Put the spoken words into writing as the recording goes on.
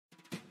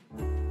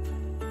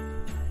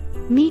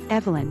Meet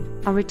Evelyn,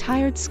 a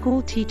retired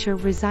school teacher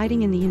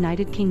residing in the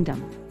United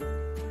Kingdom.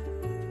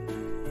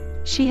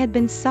 She had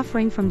been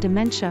suffering from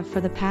dementia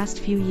for the past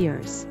few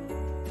years.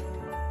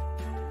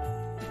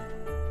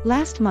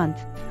 Last month,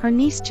 her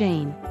niece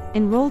Jane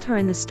enrolled her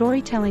in the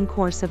storytelling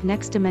course of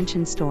Next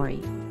Dimension Story.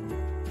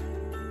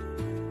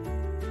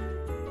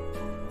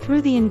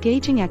 Through the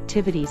engaging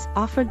activities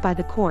offered by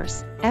the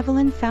course,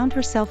 Evelyn found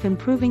herself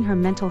improving her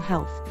mental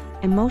health,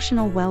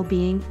 emotional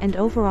well-being, and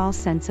overall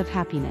sense of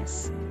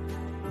happiness.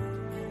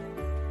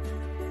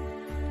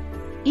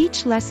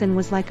 Each lesson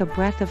was like a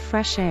breath of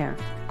fresh air,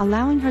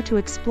 allowing her to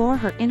explore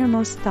her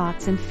innermost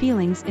thoughts and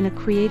feelings in a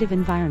creative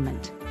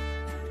environment.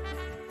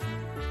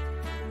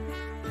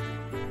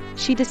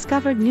 She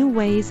discovered new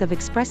ways of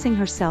expressing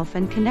herself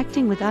and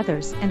connecting with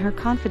others, and her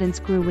confidence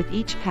grew with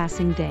each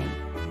passing day.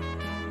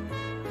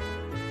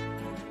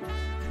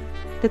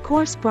 The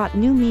course brought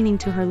new meaning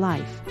to her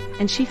life,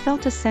 and she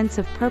felt a sense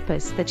of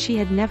purpose that she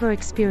had never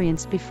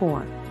experienced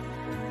before.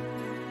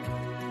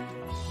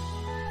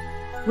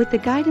 With the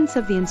guidance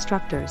of the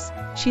instructors,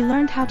 she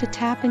learned how to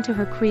tap into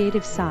her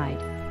creative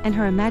side, and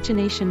her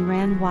imagination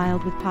ran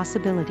wild with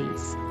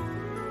possibilities.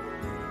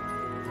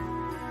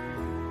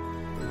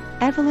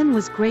 Evelyn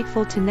was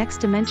grateful to Next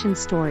Dimension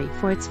Story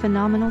for its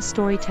phenomenal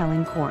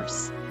storytelling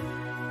course.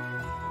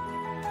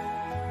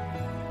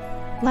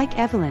 Like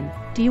Evelyn,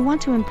 do you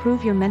want to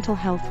improve your mental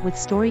health with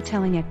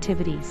storytelling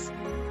activities?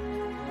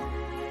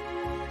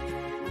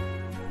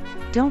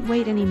 Don't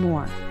wait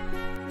anymore.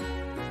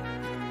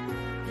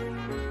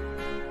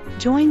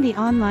 Join the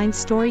online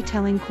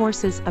storytelling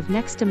courses of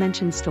Next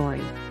Dimension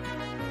Story.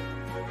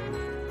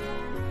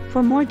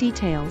 For more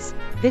details,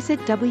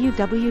 visit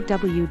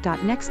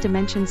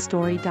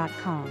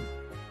www.nextdimensionstory.com.